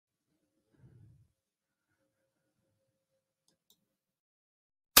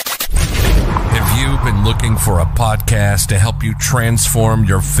looking for a podcast to help you transform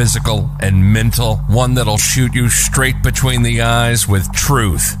your physical and mental? One that'll shoot you straight between the eyes with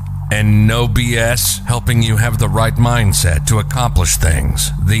truth and no BS, helping you have the right mindset to accomplish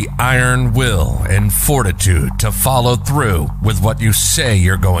things, the iron will and fortitude to follow through with what you say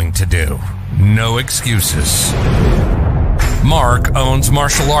you're going to do. No excuses. Mark owns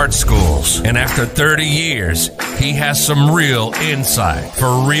martial arts schools, and after 30 years, he has some real insight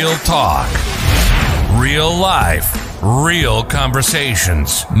for real talk, real life, real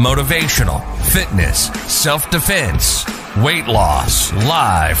conversations, motivational, fitness, self-defense, weight loss,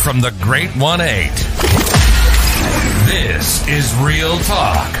 live from the Great 1-8. This is Real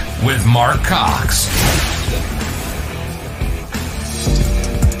Talk with Mark Cox.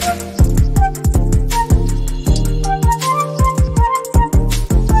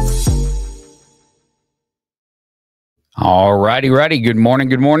 All righty. Good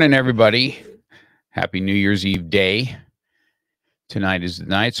morning, everybody. Happy New Year's Eve day. Tonight is the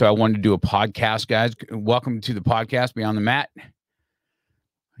night, so I wanted to do a podcast, guys. Welcome to the podcast, Beyond the Mat.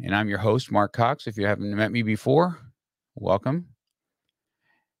 And I'm your host, Mark Cox. If you haven't met me before, welcome.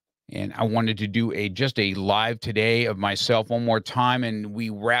 And I wanted to do just a live today of myself one more time, and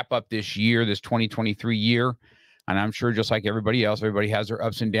we wrap up this year, this 2023 year. And I'm sure just like everybody else, everybody has their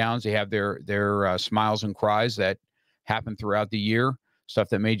ups and downs. They have their smiles and cries that happen throughout the year, stuff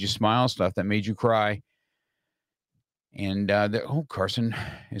that made you smile, stuff that made you cry. And Carson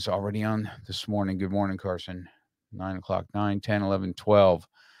is already on this morning. Good morning, Carson. 9 o'clock, 9, 10, 11, 12.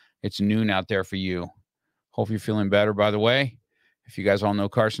 It's noon out there for you. Hope you're feeling better, by the way. If you guys all know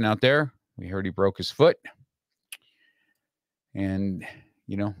Carson out there, we heard he broke his foot. And,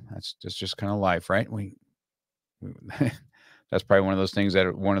 you know, that's just kind of life, right? That's probably one of those things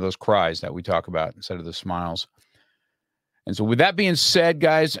one of those cries that we talk about instead of the smiles. And so with that being said,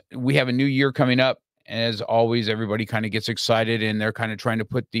 guys, we have a new year coming up. As always, everybody kind of gets excited and they're kind of trying to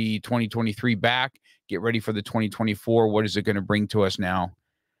put the 2023 back, get ready for the 2024. What is it going to bring to us now?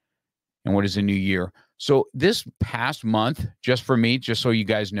 And what is the new year? So this past month, just for me, just so you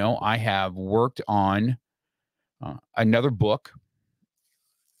guys know, I have worked on another book.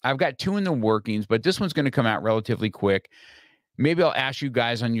 I've got two in the workings, but this one's going to come out relatively quick. Maybe I'll ask you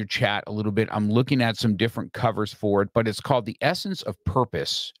guys on your chat a little bit. I'm looking at some different covers for it, but it's called The Essence of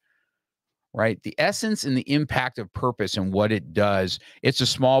Purpose, right? The essence and the impact of purpose and what it does. It's a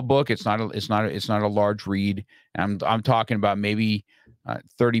small book. It's not a large read. I'm talking about maybe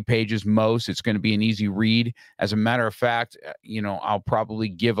 30 pages most. It's going to be an easy read. As a matter of fact, I'll probably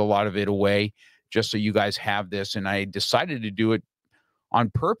give a lot of it away just so you guys have this. And I decided to do it on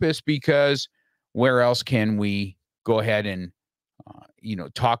purpose because where else can we go ahead and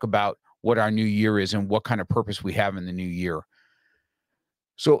talk about what our new year is and what kind of purpose we have in the new year.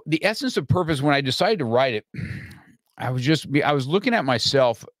 So the essence of purpose, when I decided to write it, I was looking at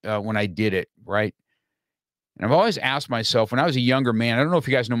myself when I did it, right? And I've always asked myself, when I was a younger man, I don't know if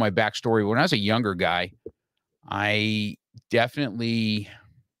you guys know my backstory. When I was a younger guy, I definitely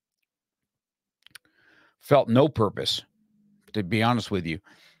felt no purpose, to be honest with you.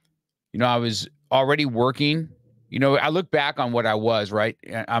 I was already working. I look back on what I was, right?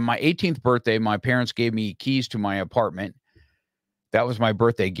 On my 18th birthday, my parents gave me keys to my apartment. That was my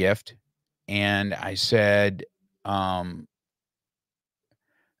birthday gift. And I said, all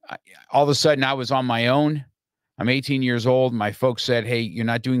of a sudden I was on my own. I'm 18 years old. My folks said, hey, you're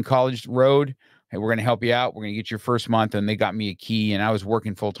not doing college road. Hey, we're going to help you out. We're going to get your first month. And they got me a key, and I was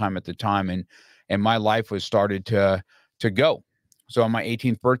working full time at the time. And my life was started to go. So on my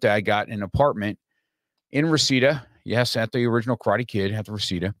 18th birthday, I got an apartment in Reseda. Yes, at the original Karate Kid at the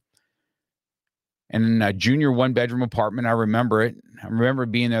Reseda. And a junior one-bedroom apartment. I remember it. I remember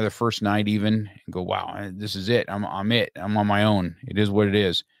being there the first night even and go, wow, this is it. I'm it. I'm on my own. It is what it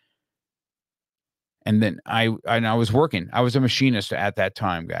is. And then I was working. I was a machinist at that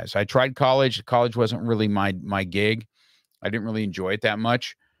time, guys. I tried college. College wasn't really my gig. I didn't really enjoy it that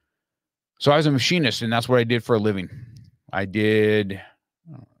much. So I was a machinist, and that's what I did for a living. I did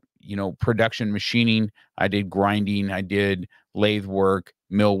production machining. I did grinding. I did lathe work,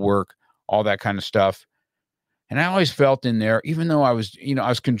 mill work, all that kind of stuff. And I always felt in there, even though I was, I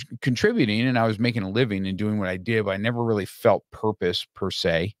was contributing and I was making a living and doing what I did, but I never really felt purpose per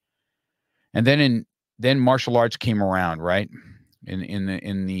se. And then martial arts came around, right?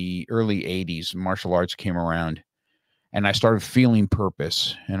 In the early 80s, martial arts came around, and I started feeling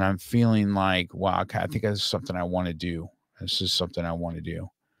purpose. And I'm feeling like, wow, I think this is something I want to do. This is something I want to do.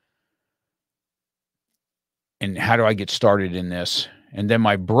 And how do I get started in this? And then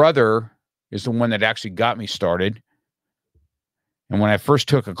my brother is the one that actually got me started. And when I first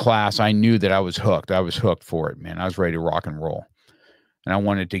took a class, I knew that I was hooked. I was hooked for it, man. I was ready to rock and roll. And I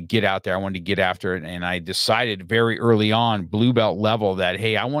wanted to get out there. I wanted to get after it. And I decided very early on, blue belt level, that,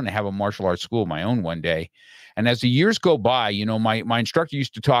 hey, I want to have a martial arts school of my own one day. And as the years go by, you know, my instructor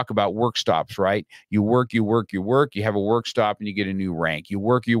used to talk about work stops, right? You work, you work, you work, you have a work stop and you get a new rank. You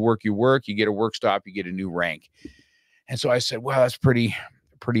work, you work, you work, you get a work stop, you get a new rank. And so I said, well, that's pretty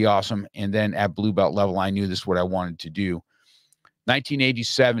awesome. And then at blue belt level, I knew this is what I wanted to do.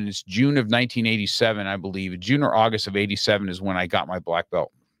 1987, it's June of 1987, I believe. June or August of 87 is when I got my black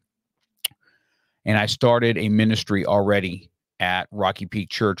belt. And I started a ministry already at Rocky Peak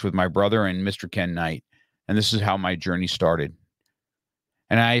Church with my brother and Mr. Ken Knight. And this is how my journey started.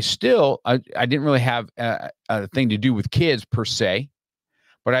 And I didn't really have a thing to do with kids per se,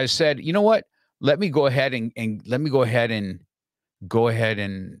 but I said, you know what? Let me go ahead and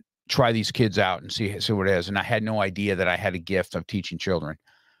try these kids out and see what it is. And I had no idea that I had a gift of teaching children.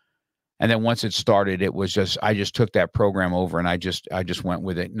 And then once it started, it was just, I just took that program over and I just went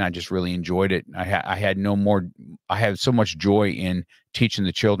with it, and I just really enjoyed it. I had so much joy in teaching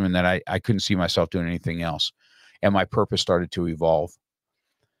the children that I couldn't see myself doing anything else. And my purpose started to evolve.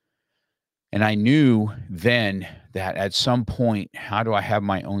 And I knew then that at some point, how do I have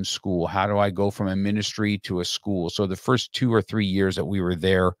my own school? How do I go from a ministry to a school? So the first 2 or 3 years that we were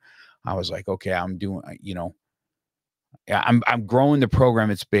there, I was like, okay, I'm growing the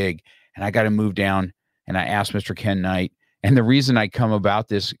program. It's big. And I got to move down. And I asked Mr. Ken Knight. And the reason I come about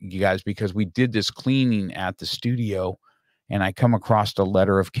this, you guys, because we did this cleaning at the studio, and I come across the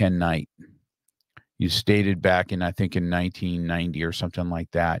letter of Ken Knight. You stated back in, I think in 1990 or something like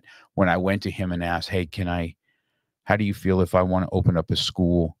that, when I went to him and asked, hey, how do you feel if I want to open up a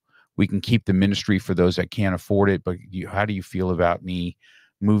school? We can keep the ministry for those that can't afford it, but how do you feel about me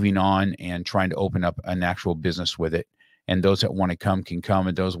moving on and trying to open up an actual business with it? And those that want to come can come,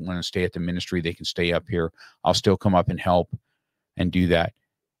 and those that want to stay at the ministry, they can stay up here. I'll still come up and help and do that.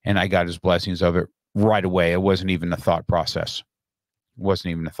 And I got his blessings of it right away. It wasn't even a thought process.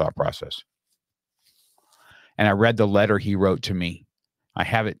 And I read the letter he wrote to me. I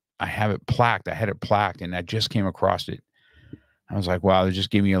have it plaqued. I had it plaqued, and I just came across it. I was like, wow, it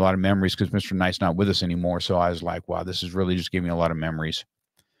just gave me a lot of memories, because Mr. Knight's not with us anymore. So I was like, wow, this is really just giving me a lot of memories.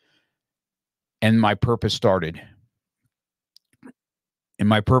 And my purpose started. And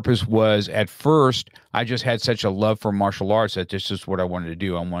my purpose was, at first, I just had such a love for martial arts that this is what I wanted to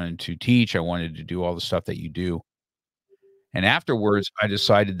do. I wanted to teach. I wanted to do all the stuff that you do. And afterwards, I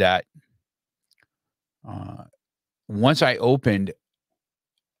decided that once I opened,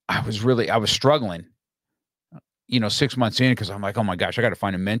 I was struggling, 6 months in, because I'm like, oh my gosh, I got to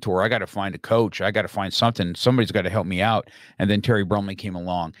find a mentor. I got to find a coach. I got to find something. Somebody's got to help me out. And then Terry Brumley came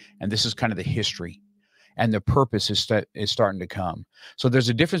along, and this is kind of the history. And the purpose is starting to come. So there's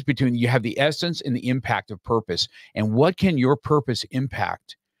a difference between, you have the essence and the impact of purpose. And what can your purpose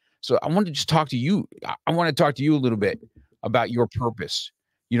impact? So I want to just talk to you. I want to talk to you a little bit about your purpose.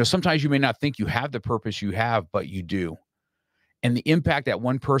 Sometimes you may not think you have the purpose you have, but you do. And the impact that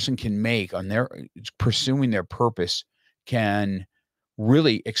one person can make on their pursuing their purpose can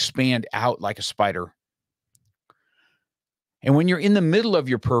really expand out like a spider. And when you're in the middle of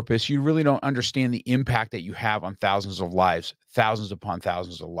your purpose, you really don't understand the impact that you have on thousands of lives, thousands upon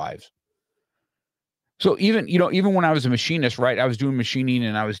thousands of lives. So even when I was a machinist, right, I was doing machining,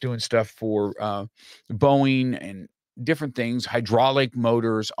 and I was doing stuff for Boeing and different things, hydraulic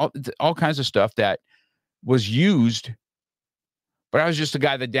motors, all kinds of stuff that was used. But I was just a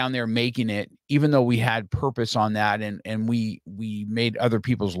guy that down there making it, even though we had purpose on that, and we made other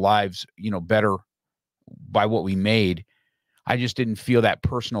people's lives, better by what we made. I just didn't feel that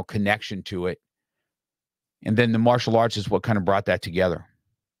personal connection to it. And then the martial arts is what kind of brought that together.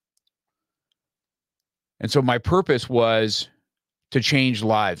 And so my purpose was to change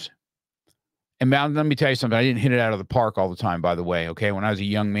lives. And now, let me tell you something. I didn't hit it out of the park all the time, by the way. Okay. When I was a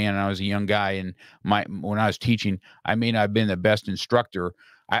young man and I was a young guy, and when I was teaching, I may not have been the best instructor.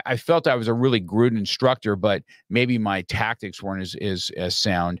 I felt I was a really good instructor, but maybe my tactics weren't as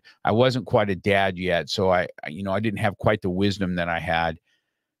sound. I wasn't quite a dad yet. So I didn't have quite the wisdom that I had.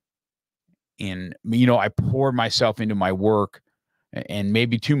 And, I poured myself into my work, and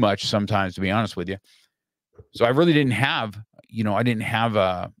maybe too much sometimes, to be honest with you. So I really didn't have,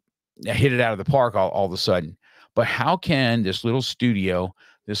 I hit it out of the park all of a sudden. But how can this little studio,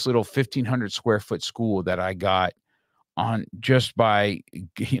 this little 1,500 square foot school that I got on just by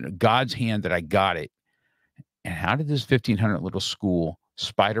God's hand that I got it, and how did this 1,500 little school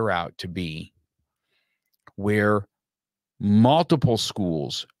spider out to be where multiple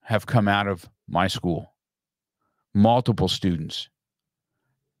schools have come out of my school, multiple students,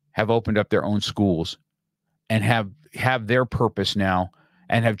 have opened up their own schools and have their purpose now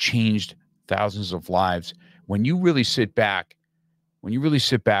and have changed thousands of lives. When you really sit back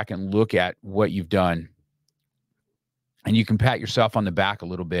and look at what you've done, and you can pat yourself on the back a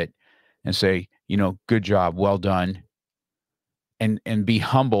little bit and say, good job, well done, and be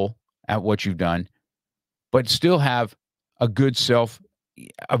humble at what you've done, but still have a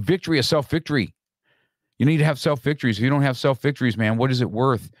self-victory. You need to have self-victories. If you don't have self-victories, man, what is it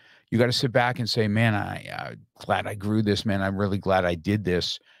worth? You got to sit back and say, man, I'm glad I grew this, man. I'm really glad I did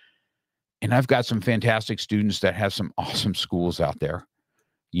this. And I've got some fantastic students that have some awesome schools out there,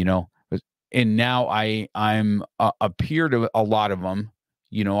 and now I'm a peer to a lot of them.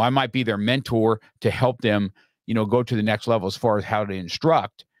 I might be their mentor to help them, go to the next level as far as how to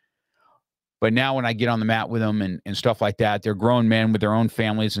instruct. But now when I get on the mat with them and stuff like that, they're grown men with their own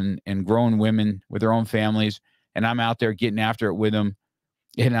families and grown women with their own families. And I'm out there getting after it with them.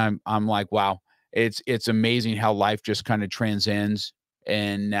 And I'm like, wow, it's amazing how life just kind of transcends.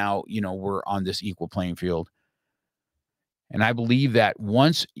 And now, we're on this equal playing field. And I believe that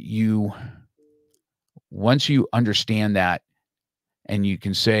once you understand that and you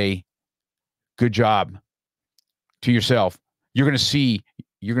can say, good job to yourself, you're going to see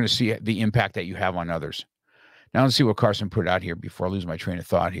the impact that you have on others. Now let's see what Carson put out here before I lose my train of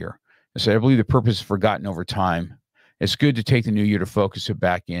thought here. I said, I believe the purpose is forgotten over time. It's good to take the new year to focus it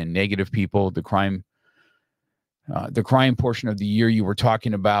back in. Negative people, the crime portion of the year you were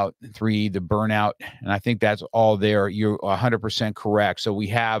talking about, 3, the burnout. And I think that's all there. You're 100% correct. So we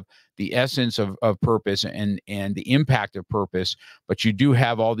have the essence of purpose and the impact of purpose, but you do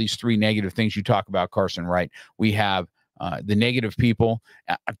have all these 3 negative things you talk about, Carson, right? We have the negative people.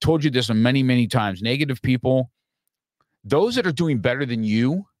 I've told you this many, many times. Negative people, those that are doing better than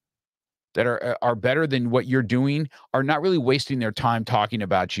you, that are better than what you're doing, are not really wasting their time talking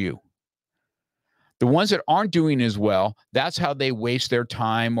about you. The ones that aren't doing as well, that's how they waste their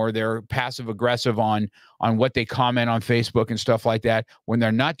time, or they're passive aggressive on what they comment on Facebook and stuff like that. When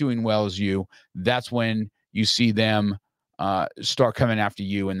they're not doing well as you, that's when you see them start coming after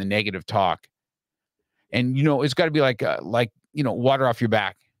you and the negative talk. And, it's got to be like water off your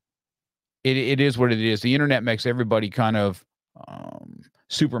back. It is what it is. The internet makes everybody kind of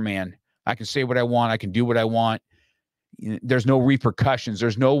Superman. I can say what I want. I can do what I want. There's no repercussions.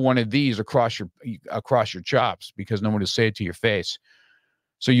 There's no one of these across your chops, because no one will say it to your face.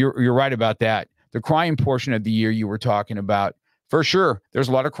 So you're right about that. The crying portion of the year you were talking about, for sure, there's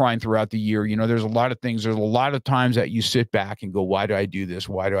a lot of crying throughout the year. There's a lot of things. There's a lot of times that you sit back and go, why do I do this?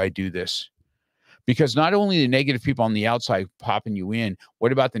 Why do I do this? Because not only the negative people on the outside popping you in,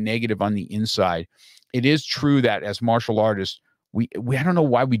 what about the negative on the inside? It is true that as martial artists, we I don't know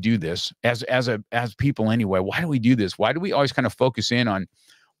why we do this as people anyway. Why do we do this? Why do we always kind of focus in on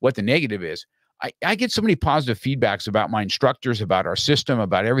what the negative is? I get so many positive feedbacks about my instructors, about our system,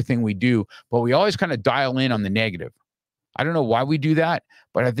 about everything we do, but we always kind of dial in on the negative. I don't know why we do that,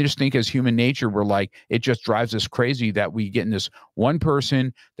 but I just think as human nature, we're like, it just drives us crazy that we get in this one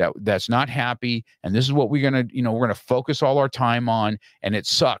person that's not happy. And this is what we're going to focus all our time on, and it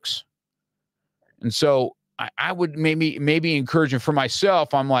sucks. And so I would maybe encourage it for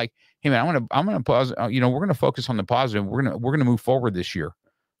myself. I'm like, hey man, I'm going to pause. We're going to focus on the positive. We're going to move forward this year.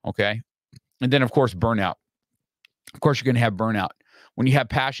 Okay. And then of course, burnout. Of course, you're going to have burnout. When you have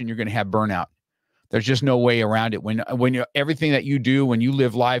passion, you're going to have burnout. There's just no way around it. When you're, everything that you do, when you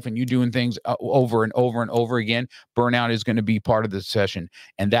live life and you doing things over and over and over again, burnout is going to be part of the session.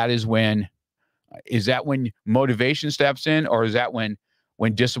 And that is when motivation steps in, or is that when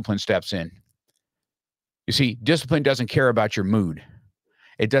discipline steps in? You see, discipline doesn't care about your mood.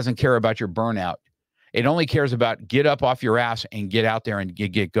 It doesn't care about your burnout. It only cares about get up off your ass and get out there and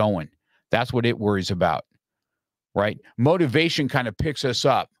get going. That's what it worries about, right? Motivation kind of picks us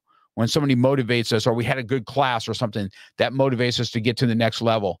up. When somebody motivates us, or we had a good class or something, that motivates us to get to the next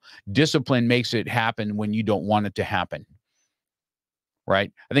level. Discipline makes it happen when you don't want it to happen,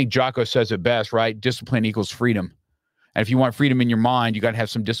 right? I think Jocko says it best, right? Discipline equals freedom. And if you want freedom in your mind, you got to have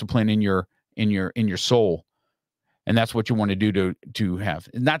some discipline in your soul. And that's what you want to do to have.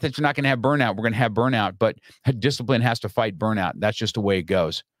 Not that you're not going to have burnout. We're going to have burnout, but discipline has to fight burnout. That's just the way it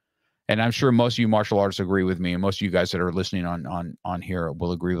goes. And I'm sure most of you martial artists agree with me, and most of you guys that are listening on here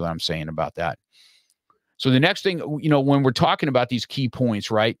will agree with what I'm saying about that. So the next thing, when we're talking about these key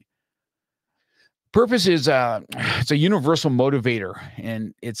points, right? Purpose is it's a universal motivator,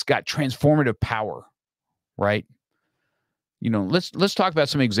 and it's got transformative power, right? Let's talk about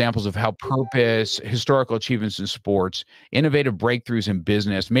some examples of how purpose, historical achievements in sports, innovative breakthroughs in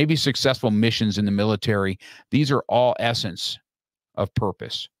business, maybe successful missions in the military. These are all essence of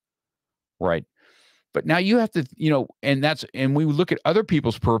purpose. right? But now you have to, and we look at other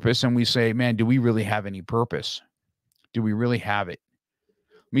people's purpose and we say, man, do we really have any purpose? Do we really have it?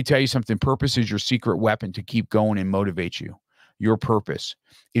 Let me tell you something. Purpose is your secret weapon to keep going and motivate you. Your purpose.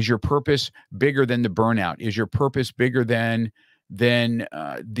 Is your purpose bigger than the burnout? Is your purpose bigger than the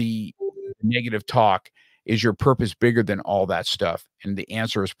negative talk? Is your purpose bigger than all that stuff? And the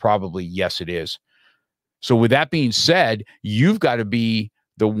answer is probably yes, it is. So with that being said, you've got to be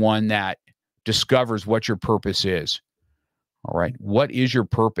the one that discovers what your purpose is. All right. What is your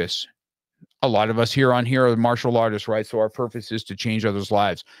purpose? A lot of us here are martial artists, right? So our purpose is to change others'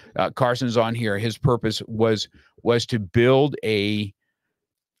 lives. Carson's on here. His purpose was to build a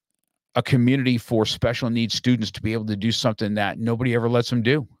community for special needs students to be able to do something that nobody ever lets them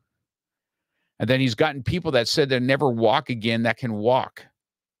do. And then he's gotten people that said they'll never walk again that can walk.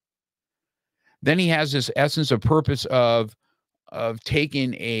 Then he has this essence of purpose of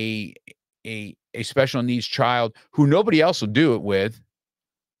taking a special needs child who nobody else will do it with,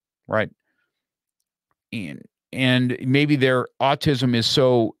 right? And maybe their autism is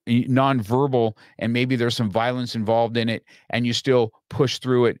so nonverbal, and maybe there's some violence involved in it, and you still push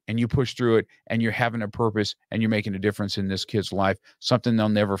through it, and you push through it, and you're having a purpose, and you're making a difference in this kid's life, something they'll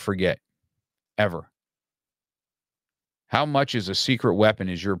never forget, ever. How much is a secret weapon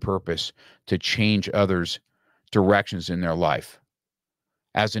is your purpose to change others' directions in their life?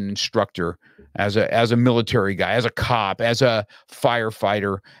 As an instructor, as a military guy, as a cop, as a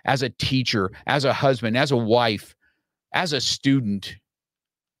firefighter, as a teacher, as a husband, as a wife, as a student,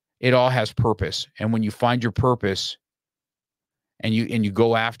 it all has purpose. And when you find your purpose and you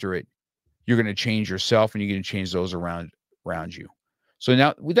go after it, you're going to change yourself and you're going to change those around you. So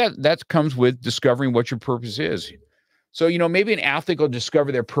now that comes with discovering what your purpose is. So, maybe an athlete will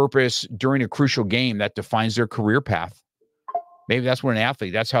discover their purpose during a crucial game that defines their career path. Maybe that's what an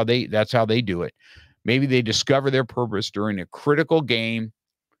athlete, that's how they do it. Maybe they discover their purpose during a critical game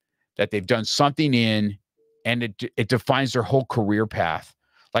that they've done something in, and it defines their whole career path.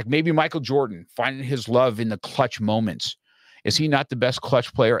 Like maybe Michael Jordan finding his love in the clutch moments. Is he not the best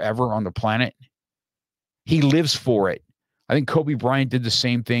clutch player ever on the planet? He lives for it. I think Kobe Bryant did the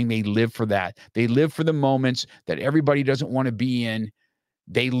same thing. They live for that. They live for the moments that everybody doesn't want to be in.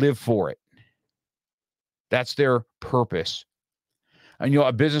 They live for it. That's their purpose. And,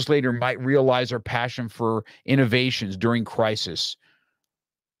 a business leader might realize their passion for innovations during crisis.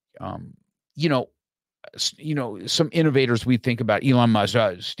 Some innovators we think about, Elon Musk,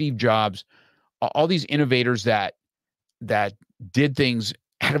 Steve Jobs, all these innovators that did things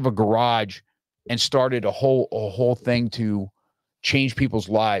out of a garage and started a whole thing to change people's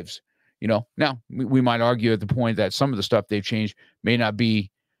lives. Now we might argue at the point that some of the stuff they've changed may not be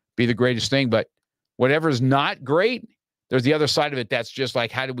the greatest thing, but whatever is not great, there's the other side of it that's just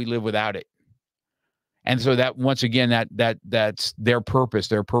like, how do we live without it? And so that, once again, that's their purpose.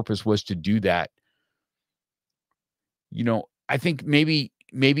 Their purpose was to do that. I think maybe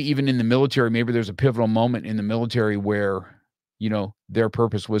even in the military, maybe there's a pivotal moment in the military where, their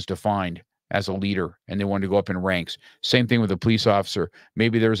purpose was defined as a leader and they wanted to go up in ranks. Same thing with a police officer.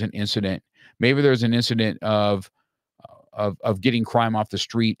 Maybe there's an incident. Maybe there's an incident of getting crime off the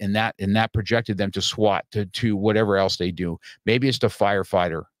street, and that projected them to SWAT, to whatever else they do. Maybe it's the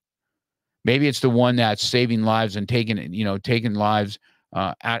firefighter. Maybe it's the one that's saving lives and taking lives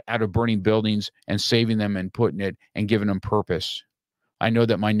out of burning buildings and saving them and putting it and giving them purpose. I know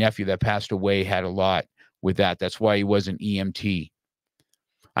that my nephew that passed away had a lot with that. That's why he was an EMT.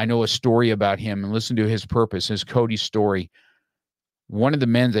 I know a story about him, and listen to his purpose, his Cody's story. One of the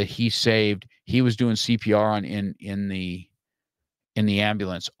men that he saved, he was doing CPR on in the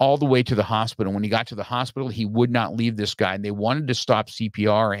ambulance all the way to the hospital. When he got to the hospital, he would not leave this guy. And they wanted to stop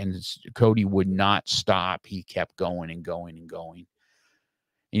CPR, and Cody would not stop. He kept going and going and going.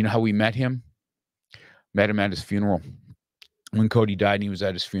 You know how we met him? Met him at his funeral. When Cody died and he was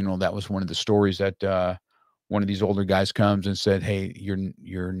at his funeral, that was one of the stories that one of these older guys comes and said, hey,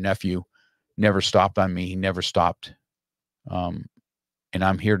 your nephew never stopped on me. He never stopped. And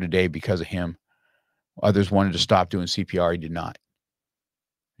I'm here today because of him. Others wanted to stop doing CPR. He did not.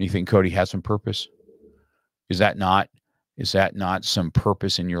 You think Cody has some purpose? Is that not some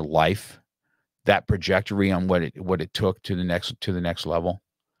purpose in your life? That trajectory on what it took to the next level?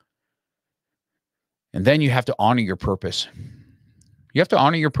 And then you have to honor your purpose. You have to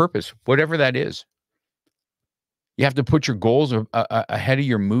honor your purpose, whatever that is. You have to put your goals ahead of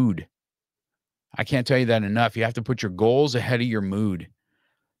your mood. I can't tell you that enough. You have to put your goals ahead of your mood.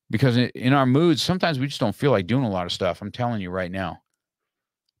 Because in our moods, sometimes we just don't feel like doing a lot of stuff. I'm telling you right now.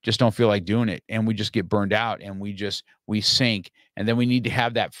 just don't feel like doing it, and we just get burned out, and we sink. And then we need to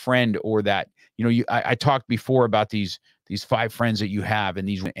have that friend, or that, I talked before about these 5 friends that you have, and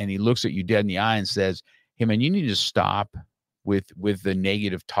he looks at you dead in the eye and says, hey man, you need to stop with the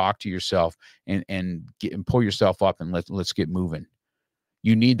negative talk to yourself, and pull yourself up, and let's get moving.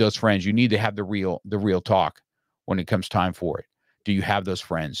 You need those friends. You need to have the real talk when it comes time for it. Do you have those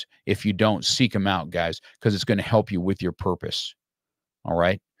friends? If you don't, seek them out, guys, because it's going to help you with your purpose. All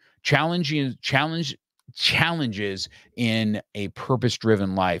right. Challenges in a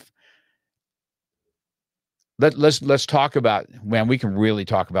purpose-driven life. Let's talk about, man, we can really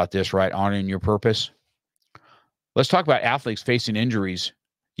talk about this, right? Honoring your purpose. Let's talk about athletes facing injuries,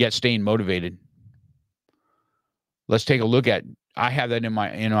 yet staying motivated. Let's take a look at, I have that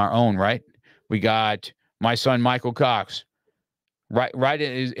in our own, right? We got my son, Michael Cox, right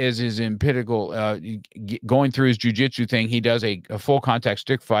as his empirical, going through his jiu-jitsu thing. He does a full contact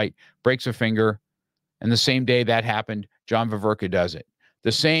stick fight, breaks a finger. And the same day that happened, John Vaverka does it.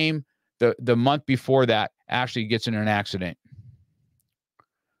 The month before that, Ashley gets in an accident.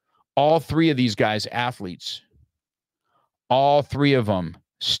 All 3 of these guys, athletes, all 3 of them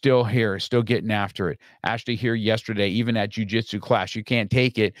still here, still getting after it. Ashley here yesterday, even at jiu-jitsu class, you can't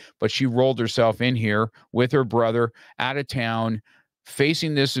take it, but she rolled herself in here with her brother out of town,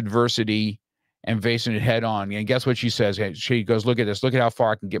 facing this adversity and facing it head on. And guess what she says? She goes, look at this. Look at how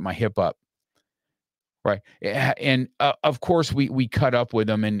far I can get my hip up. Right. And of course we cut up with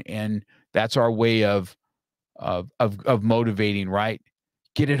them, and that's our way of motivating, right?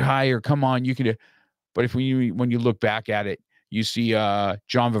 Get it higher. Come on. You can. But when you look back at it, you see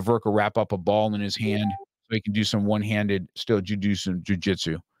John Vaverka wrap up a ball in his hand so he can do some one-handed, still do some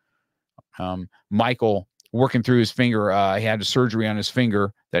jiu-jitsu. Michael working through his finger. He had a surgery on his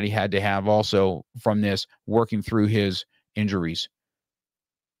finger that he had to have also from this, working through his injuries.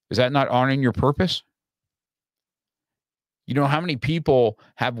 Is that not honoring your purpose? You know how many people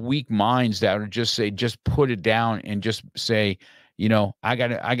have weak minds that would just put it down and just say, I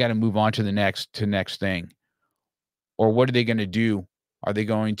gotta move on to the next thing. Or what are they going to do? Are they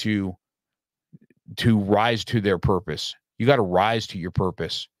going to rise to their purpose? You got to rise to your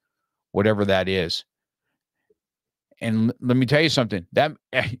purpose, whatever that is. And let me tell you something, that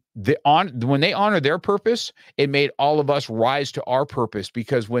when they honor their purpose, it made all of us rise to our purpose,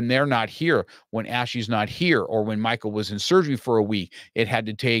 because when they're not here, when Ashley's not here, or when Michael was in surgery for a week, it had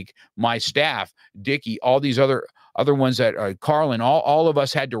to take my staff, Dickie, all these other ones that are Carlin, all of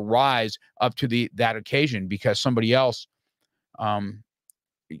us had to rise up to that occasion, because somebody else,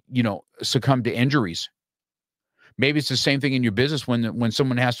 succumbed to injuries. Maybe it's the same thing in your business when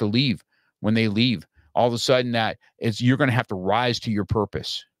someone has to leave, when they leave. All of a sudden you're going to have to rise to your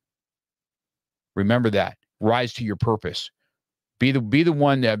purpose. Remember that. Rise to your purpose. Be the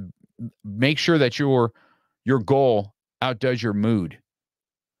one that make sure that your goal outdoes your mood,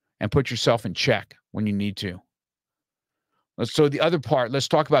 and put yourself in check when you need to. So the other part, let's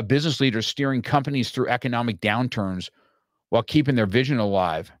talk about business leaders steering companies through economic downturns while keeping their vision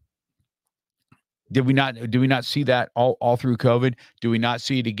alive. Do we not see that all through COVID? Do we not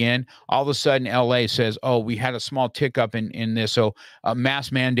see it again? All of a sudden, LA says, "Oh, we had a small tick up in this." So mass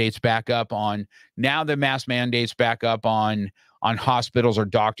mandates back up on. Now the mass mandates back up on hospitals or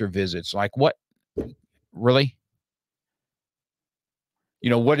doctor visits. Like what? Really?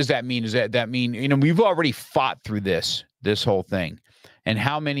 What does that mean? Does that mean we've already fought through this whole thing, and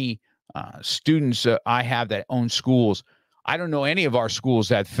how many students I have that own schools. I don't know any of our schools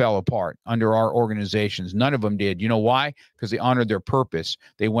that fell apart under our organizations. None of them did. You know why? Because they honored their purpose.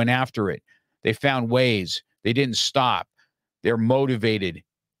 They went after it. They found ways. They didn't stop. They're motivated.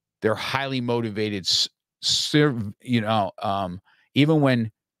 They're highly motivated. Even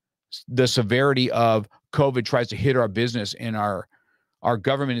when the severity of COVID tries to hit our business, and our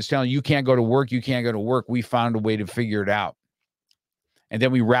government is telling you can't go to work, we found a way to figure it out. And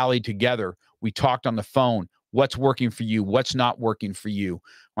then we rallied together. We talked on the phone. What's working for you? What's not working for you?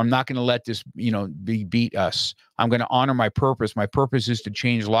 I'm not going to let this, beat us. I'm going to honor my purpose. My purpose is to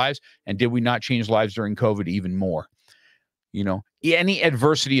change lives. And did we not change lives during COVID even more? Any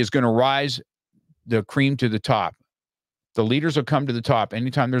adversity is going to rise the cream to the top. The leaders will come to the top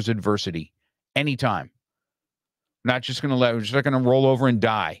anytime there's adversity. Anytime. We're just not going to roll over and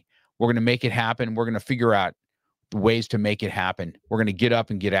die. We're going to make it happen. We're going to figure out ways to make it happen. We're going to get up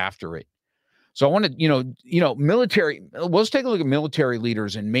and get after it. So I want to, military. Let's take a look at military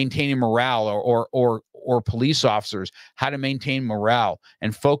leaders and maintaining morale, or police officers, how to maintain morale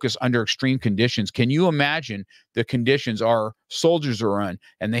and focus under extreme conditions. Can you imagine the conditions our soldiers are in,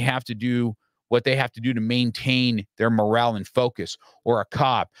 and they have to do what they have to do to maintain their morale and focus, or a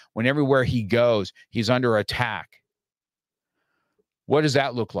cop when everywhere he goes, he's under attack. What does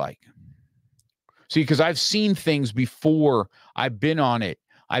that look like? See, because I've seen things before. I've been on it.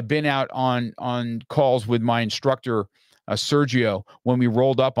 I've been out on calls with my instructor, Sergio, when we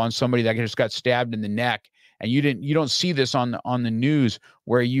rolled up on somebody that just got stabbed in the neck. And you don't see this on the news,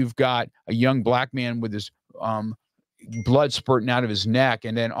 where you've got a young black man with his blood spurting out of his neck,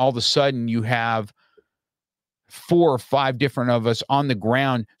 and then all of a sudden you have 4 or 5 different of us on the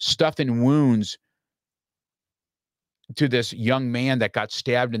ground, stuffing wounds to this young man that got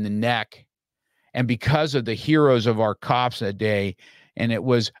stabbed in the neck. And because of the heroes of our cops that day, and it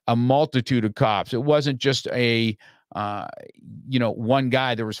was a multitude of cops, it wasn't just a one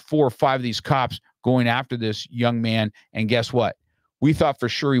guy. There was 4 or 5 of these cops going after this young man. And guess what? We thought for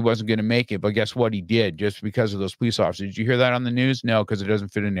sure he wasn't going to make it, but guess what? He did, just because of those police officers. Did you hear that on the news? No, because it doesn't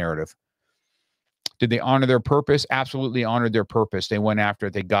fit a narrative. Did they honor their purpose? Absolutely honored their purpose. They went after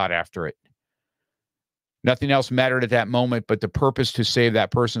it. They got after it. Nothing else mattered at that moment but the purpose to save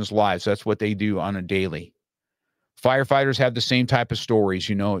that person's lives. That's what they do on a daily. Firefighters have the same type of stories.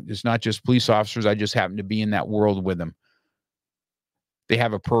 It's not just police officers. I just happen to be in that world with them. They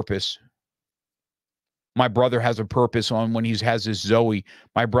have a purpose. My brother has a purpose on when he has his Zoe.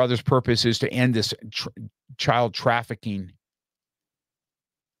 My brother's purpose is to end this child trafficking.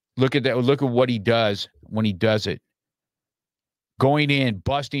 Look at that. Look at what he does when he does it. Going in,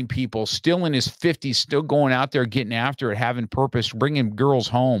 busting people, still in his 50s, still going out there, getting after it, having purpose, bringing girls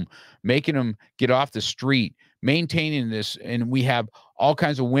home, making them get off the street, maintaining this. And we have all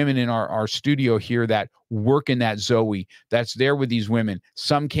kinds of women in our studio here that work in that Zoe, that's there with these women.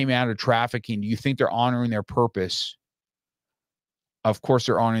 Some came out of trafficking. Do you think they're honoring their purpose? Of course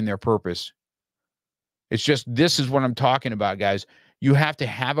they're honoring their purpose. It's just, this is what I'm talking about, guys. You have to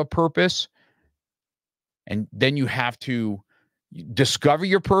have a purpose, and then you have to discover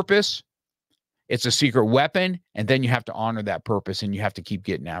your purpose. It's a secret weapon, and then you have to honor that purpose, and you have to keep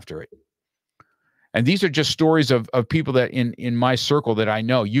getting after it. And these are just stories of people that in my circle that I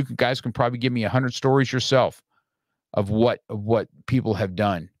know. You guys can probably give me 100 stories yourself of what people have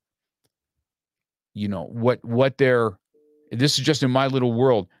done. What they're. This is just in my little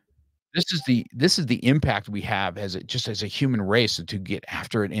world. This is the impact we have as a human race, to get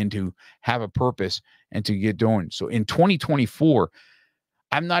after it and to have a purpose and to get doing. So in 2024,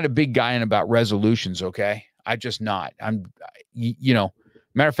 I'm not a big guy in about resolutions. Okay. I'm just not.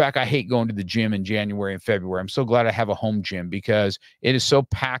 Matter of fact, I hate going to the gym in January and February. I'm so glad I have a home gym, because it is so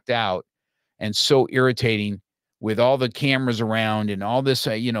packed out and so irritating with all the cameras around and all this,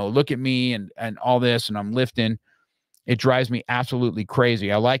 look at me and all this, and I'm lifting. It drives me absolutely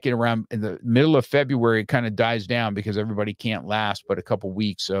crazy. I like it around in the middle of February. It kind of dies down because everybody can't last but a couple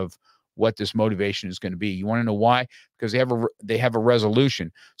weeks of what this motivation is going to be. You want to know why? Because they have a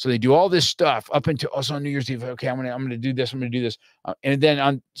resolution. So they do all this stuff up until also on New Year's Eve. Okay, I'm gonna do this. I'm gonna do this, and then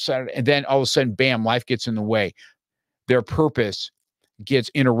on Saturday, and then all of a sudden, bam! Life gets in the way. Their purpose gets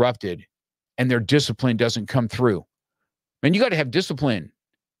interrupted, and their discipline doesn't come through. Man, you got to have discipline.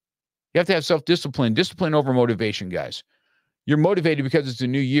 You have to have self-discipline. Discipline over motivation, guys. You're motivated because it's a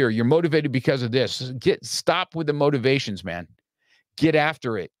new year. You're motivated because of this. Stop with the motivations, man. Get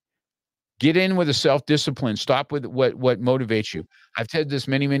after it. Get in with a self-discipline. Stop with what motivates you. I've said this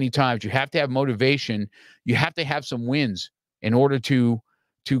many, many times. You have to have motivation. You have to have some wins in order to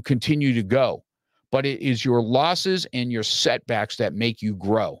continue to go. But it is your losses and your setbacks that make you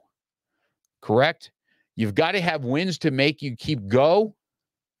grow. Correct? You've got to have wins to make you keep go,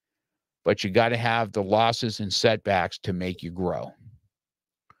 but you got to have the losses and setbacks to make you grow.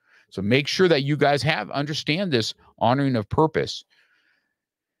 So make sure that you guys understand this honoring of purpose.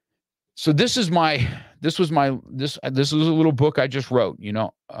 So this is a little book I just wrote,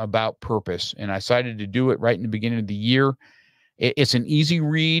 about purpose, and I decided to do it right in the beginning of the year. It's an easy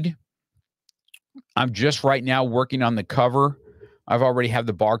read. I'm just right now working on the cover. I've already have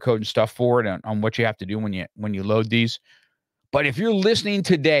the barcode and stuff for it on what you have to do when you load these. But if you're listening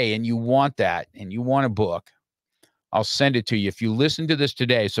today and you want that and you want a book, I'll send it to you. If you listen to this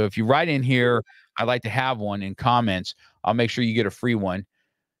today, so if you write in here, I'd like to have one in comments, I'll make sure you get a free one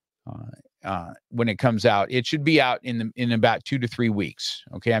when it comes out. It should be out in about 2 to 3 weeks.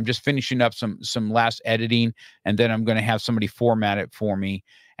 Okay, I'm just finishing up some last editing, and then I'm going to have somebody format it for me,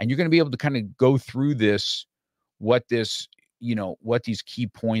 and you're going to be able to kind of go through this, what these key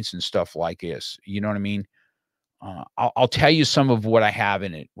points and stuff like is. You know what I mean? I'll tell you some of what I have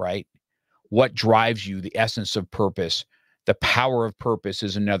in it, right? What drives you, the essence of purpose. The power of purpose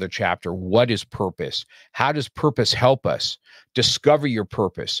is another chapter. What is purpose? How does purpose help us? Discover your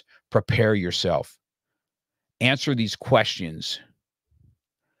purpose. Prepare yourself. Answer these questions.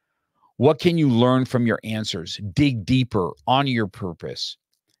 What can you learn from your answers? Dig deeper on your purpose.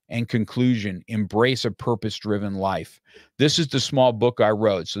 And conclusion, embrace a purpose-driven life. This is the small book I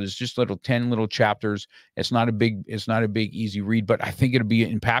wrote. So there's just 10 little chapters. It's not a big easy read, but I think it'll be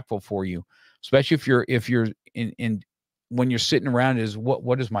impactful for you, especially if you're in when you're sitting around is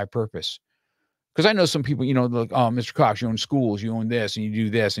what is my purpose? Because I know some people, like, oh, Mr. Cox, you own schools, you own this, and you do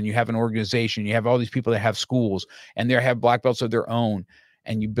this, and you have an organization, you have all these people that have schools, and they have black belts of their own,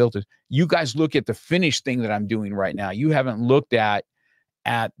 and you built it. You guys look at the finished thing that I'm doing right now. You haven't looked at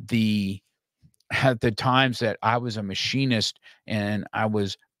the times that I was a machinist and I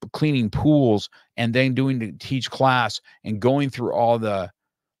was cleaning pools and then to teach class and going through all the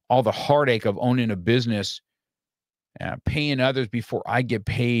heartache of owning a business, paying others before I get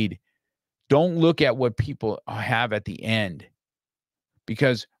paid. Don't look at what people have at the end,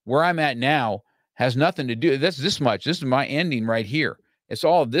 because where I'm at now has nothing to do. That's this much. This is my ending right here. It's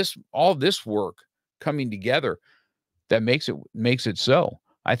all this work coming together that makes it so.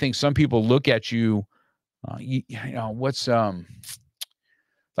 I think some people look at you, what's like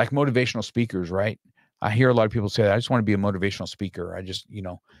motivational speakers, right? I hear a lot of people say that I just want to be a motivational speaker. I just,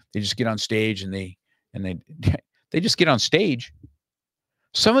 they just get on stage and they just get on stage.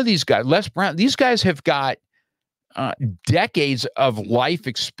 Some of these guys, Les Brown, these guys have got decades of life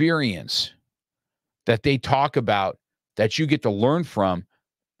experience that they talk about that you get to learn from,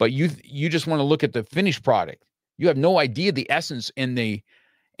 but you just want to look at the finished product. You have no idea the essence and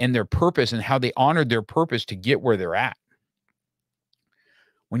their purpose and how they honored their purpose to get where they're at.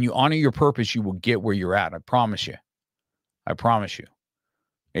 When you honor your purpose, you will get where you're at. I promise you. I promise you.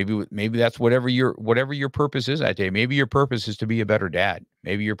 Maybe that's whatever your purpose is that day. Maybe your purpose is to be a better dad.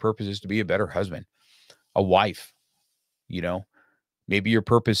 Maybe your purpose is to be a better husband, a wife. Maybe your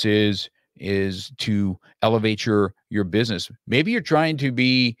purpose is to elevate your business. Maybe you're trying to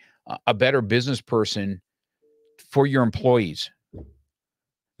be a better business person for your employees.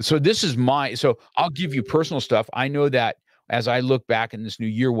 So so I'll give you personal stuff. I know that as I look back in this new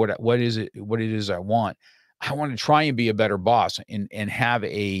year, what it is I want to try and be a better boss and have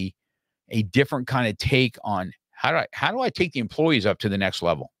a different kind of take on how do I take the employees up to the next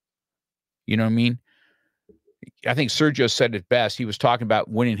level? You know what I mean? I think Sergio said it best. He was talking about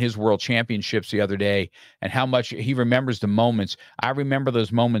winning his world championships the other day and how much he remembers the moments. I remember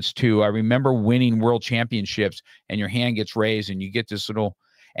those moments too. I remember winning world championships and your hand gets raised and you get this little,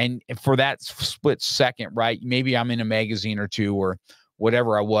 and for that split second, right? Maybe I'm in a magazine or two or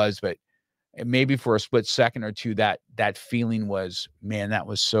whatever I was, but maybe for a split second or two, that feeling was, man, that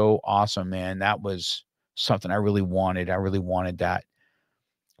was so awesome, man. That was something I really wanted. I really wanted that.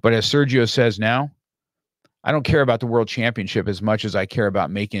 But as Sergio says now, I don't care about the world championship as much as I care about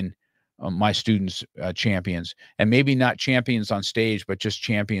making my students champions, and maybe not champions on stage, but just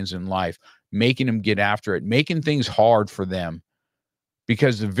champions in life, making them get after it, making things hard for them,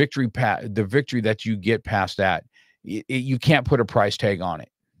 because the victory that you get past that, you can't put a price tag on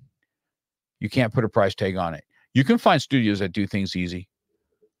it. You can't put a price tag on it. You can find studios that do things easy,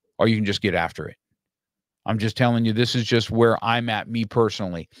 or you can just get after it. I'm just telling you, this is just where I'm at, me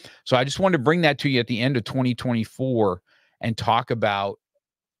personally. So I just wanted to bring that to you at the end of 2024 and talk about,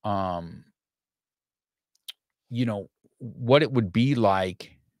 what it would be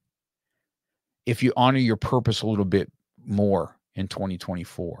like if you honor your purpose a little bit more in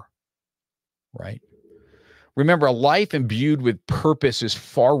 2024, right? Remember, a life imbued with purpose is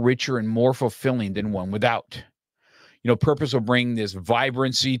far richer and more fulfilling than one without. Purpose will bring this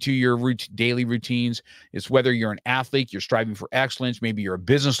vibrancy to your daily routines. It's whether you're an athlete, you're striving for excellence, maybe you're a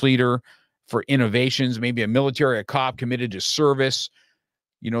business leader for innovations, maybe a military, a cop committed to service,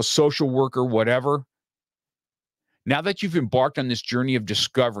 social worker, whatever. Now that you've embarked on this journey of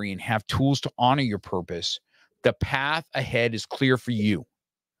discovery and have tools to honor your purpose, the path ahead is clear for you.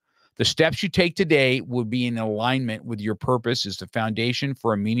 The steps you take today will be in alignment with your purpose as the foundation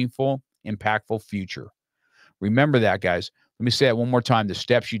for a meaningful, impactful future. Remember that, guys. Let me say that one more time. The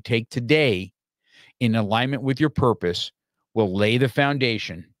steps you take today in alignment with your purpose will lay the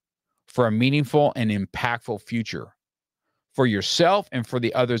foundation for a meaningful and impactful future for yourself and for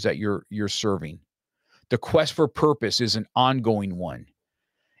the others that you're serving. The quest for purpose is an ongoing one.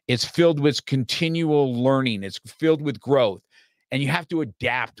 It's filled with continual learning. It's filled with growth, and you have to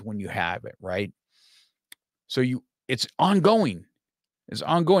adapt when you have it, right? So it's ongoing. It's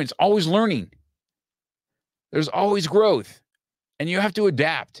ongoing. It's always learning. There's always growth, and you have to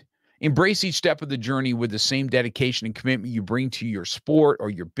adapt. Embrace each step of the journey with the same dedication and commitment you bring to your sport or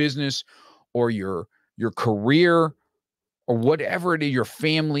your business or your career or whatever it is, your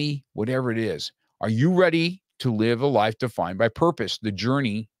family, whatever it is. Are you ready to live a life defined by purpose? The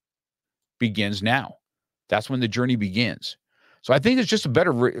journey begins now. That's when the journey begins. So I think it's just a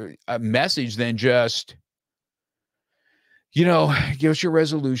better message than just, give us your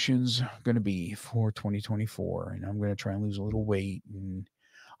resolutions going to be for 2024. And I'm going to try and lose a little weight. And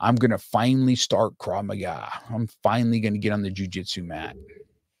I'm going to finally start Krav Maga. I'm finally going to get on the jiu-jitsu mat.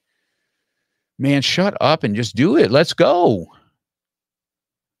 Man, shut up and just do it. Let's go.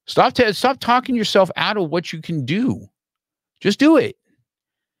 Stop talking yourself out of what you can do. Just do it.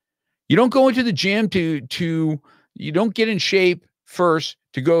 You don't go into the gym you don't get in shape first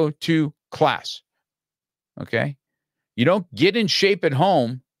to go to class. Okay? You don't get in shape at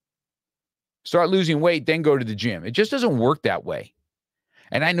home, start losing weight, then go to the gym. It just doesn't work that way.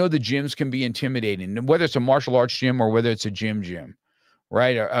 And I know the gyms can be intimidating, whether it's a martial arts gym or whether it's a gym,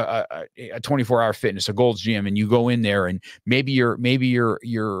 right? A 24-hour fitness, a Gold's Gym, and you go in there and maybe you're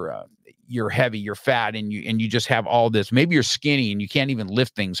heavy, you're fat, and you just have all this. Maybe you're skinny and you can't even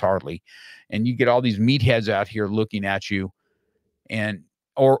lift things hardly, and you get all these meatheads out here looking at you, and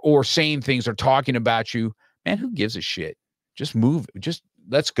or saying things or talking about you. Man, who gives a shit? Just move. Just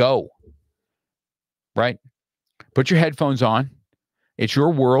let's go. Right? Put your headphones on. It's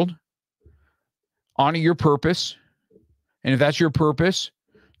your world. Honor your purpose. And if that's your purpose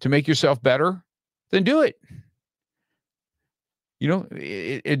to make yourself better, then do it.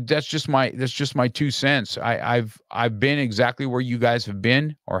 That's just my 2 cents. I've been exactly where you guys have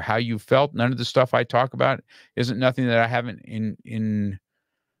been or how you felt. None of the stuff I talk about isn't nothing that I haven't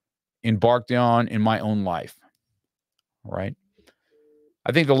embarked on in my own life. All right.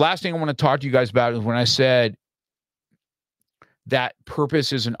 I think the last thing I want to talk to you guys about is when I said that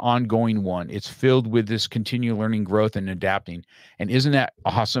purpose is an ongoing one. It's filled with this continual learning, growth, and adapting. And isn't that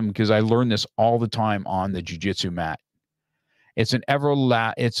awesome? Because I learn this all the time on the jiu-jitsu mat. It's an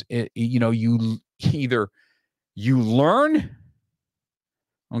you either you learn,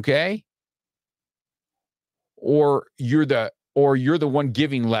 okay, or you're the one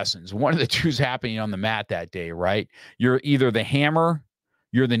giving lessons. One of the two is happening on the mat that day, right? You're either the hammer,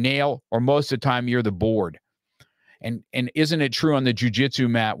 you're the nail, or most of the time you're the board. And isn't it true on the jiu-jitsu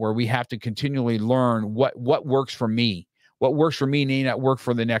mat where we have to continually learn what works for me? What works for me may not work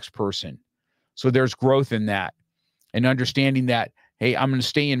for the next person. So there's growth in that and understanding that, hey, I'm going to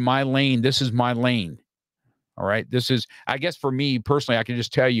stay in my lane. This is my lane. All right. This is, I guess for me personally, I can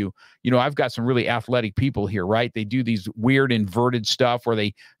just tell you, I've got some really athletic people here, right? They do these weird inverted stuff where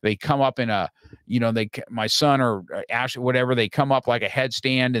they come up in a, my son or Ash, whatever, they come up like a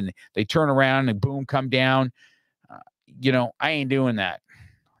headstand and they turn around and boom, come down. I ain't doing that.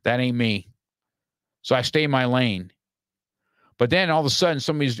 That ain't me. So I stay in my lane. But then all of a sudden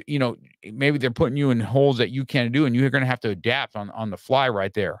somebody's, maybe they're putting you in holes that you can't do, and you're going to have to adapt on the fly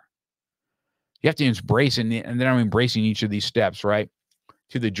right there. You have to embrace, and then I'm embracing each of these steps, right,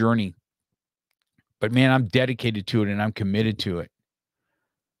 to the journey. But man, I'm dedicated to it, and I'm committed to it.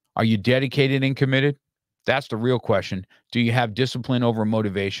 Are you dedicated and committed? That's the real question. Do you have discipline over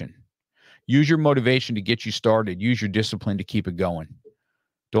motivation? Use your motivation to get you started. Use your discipline to keep it going.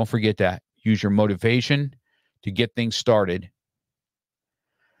 Don't forget that. Use your motivation to get things started.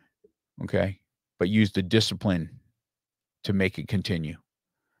 Okay. But use the discipline to make it continue.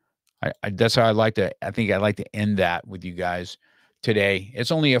 That's how I think I'd like to end that with you guys today.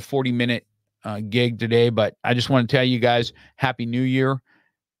 It's only a 40-minute gig today, but I just want to tell you guys, Happy New Year.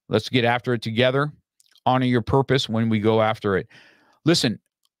 Let's get after it together. Honor your purpose when we go after it. Listen,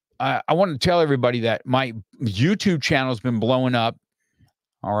 I want to tell everybody that my YouTube channel has been blowing up.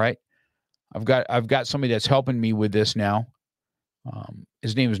 All right. I've got somebody that's helping me with this now.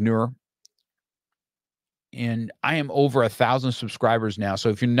 His name is Nur. And I am over 1,000 subscribers now. So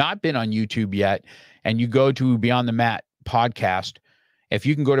if you've not been on YouTube yet and you go to Beyond the Mat podcast, if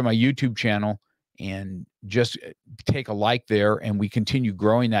you can go to my YouTube channel and just take a like there and we continue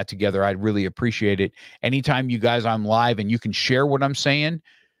growing that together, I'd really appreciate it. Anytime you guys I'm live and you can share what I'm saying,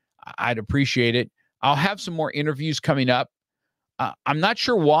 I'd appreciate it. I'll have some more interviews coming up. I'm not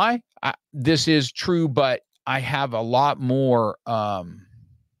sure why this is true, but I have a lot more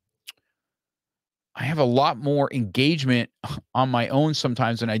engagement on my own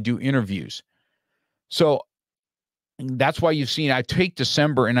sometimes than I do interviews. So that's why you've seen I take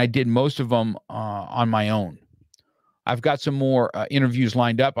December and I did most of them on my own. I've got some more interviews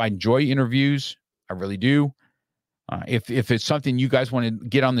lined up. I enjoy interviews. I really do. If it's something you guys want to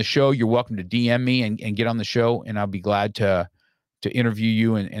get on the show, you're welcome to DM me and get on the show, and I'll be glad to interview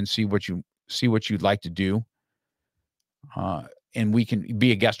you and see what you'd like to do. And we can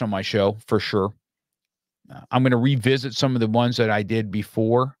be a guest on my show for sure. I'm going to revisit some of the ones that I did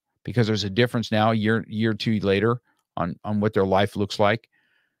before, because there's a difference now, year or two later, on what their life looks like.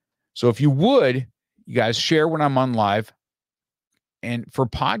 So if you would, you guys share when I'm on live. And for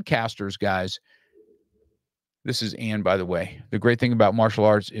podcasters, guys, this is Ann, by the way. The great thing about martial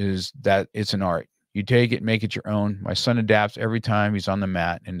arts is that it's an art. You take it, make it your own. My son adapts every time he's on the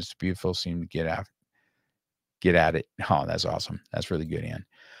mat, and it's beautiful seeing him get at it. Oh, that's awesome. That's really good, Ann.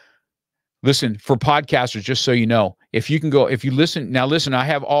 Listen, for podcasters, just so you know, if you listen, I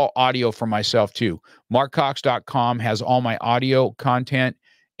have all audio for myself too. MarkCox.com has all my audio content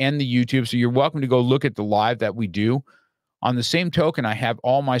and the YouTube. So you're welcome to go look at the live that we do. On the same token, I have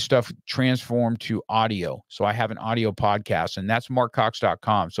all my stuff transformed to audio. So I have an audio podcast, and that's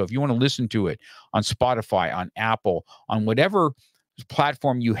MarkCox.com. So if you want to listen to it on Spotify, on Apple, on whatever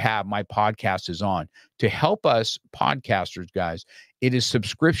platform you have, my podcast is on. To help us podcasters, guys, it is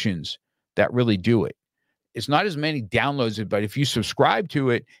subscriptions that really do it. It's not as many downloads, but if you subscribe to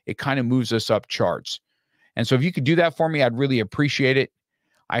it, it kind of moves us up charts. And so if you could do that for me, I'd really appreciate it.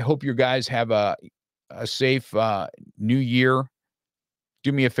 I hope you guys have a safe new year.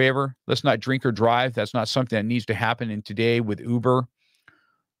 Do me a favor. Let's not drink or drive. That's not something that needs to happen in today with Uber.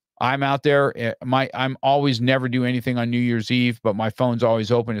 I'm out there. I'm always never do anything on New Year's Eve, but my phone's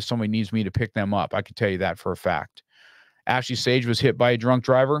always open if somebody needs me to pick them up. I can tell you that for a fact. Ashley Sage was hit by a drunk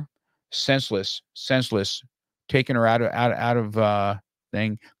driver. Senseless, taking her out of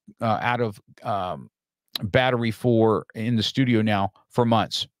battery in the studio now for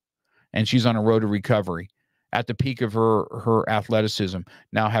months, and she's on a road to recovery. At the peak of her athleticism,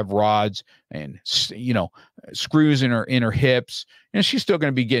 now have rods and screws in her hips, and she's still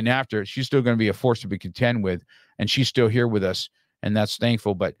going to be getting after it. She's still going to be a force to be contend with, and she's still here with us, and that's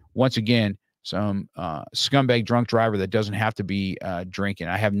thankful. But once again, some scumbag drunk driver that doesn't have to be drinking.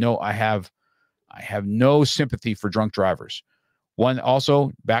 I have no sympathy for drunk drivers. One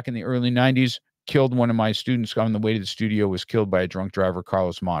also back in the early 90s killed one of my students on the way to the studio, was killed by a drunk driver,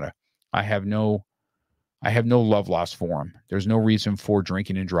 Carlos Mata. I have no love lost for him. There's no reason for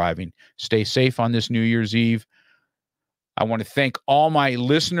drinking and driving. Stay safe on this New Year's Eve. I want to thank all my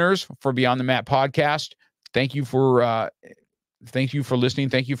listeners for Beyond the Mat podcast. Thank you for listening.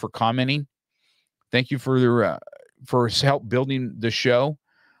 Thank you for commenting. Thank you for help building the show.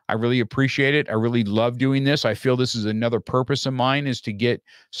 I really appreciate it. I really love doing this. I feel this is another purpose of mine, is to get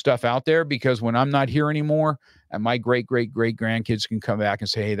stuff out there, because when I'm not here anymore, and my great grandkids can come back and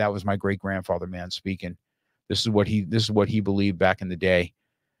say, hey, that was my great grandfather, man, speaking. This is what he believed back in the day.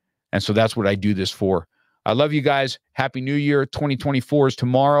 And so that's what I do this for. I love you guys. Happy New Year. 2024 is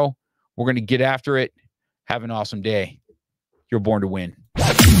tomorrow. We're going to get after it. Have an awesome day. You're born to win.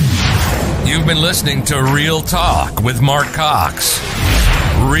 You've been listening to Real Talk with Mark Cox.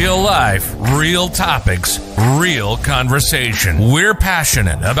 Real life, real topics, real conversation. We're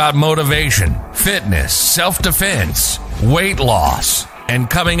passionate about motivation, fitness, self-defense, weight loss, and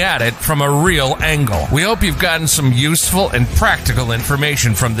coming at it from a real angle. We hope you've gotten some useful and practical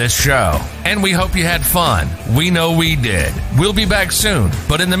information from this show. And we hope you had fun. We know we did. We'll be back soon.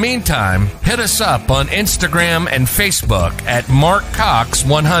 But in the meantime, hit us up on Instagram and Facebook at Mark Cox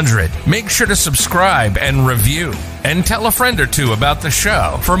 100. Make sure to subscribe and review. And tell a friend or two about the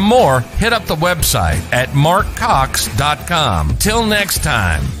show. For more, hit up the website at markcox.com. Till next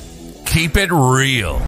time, keep it real.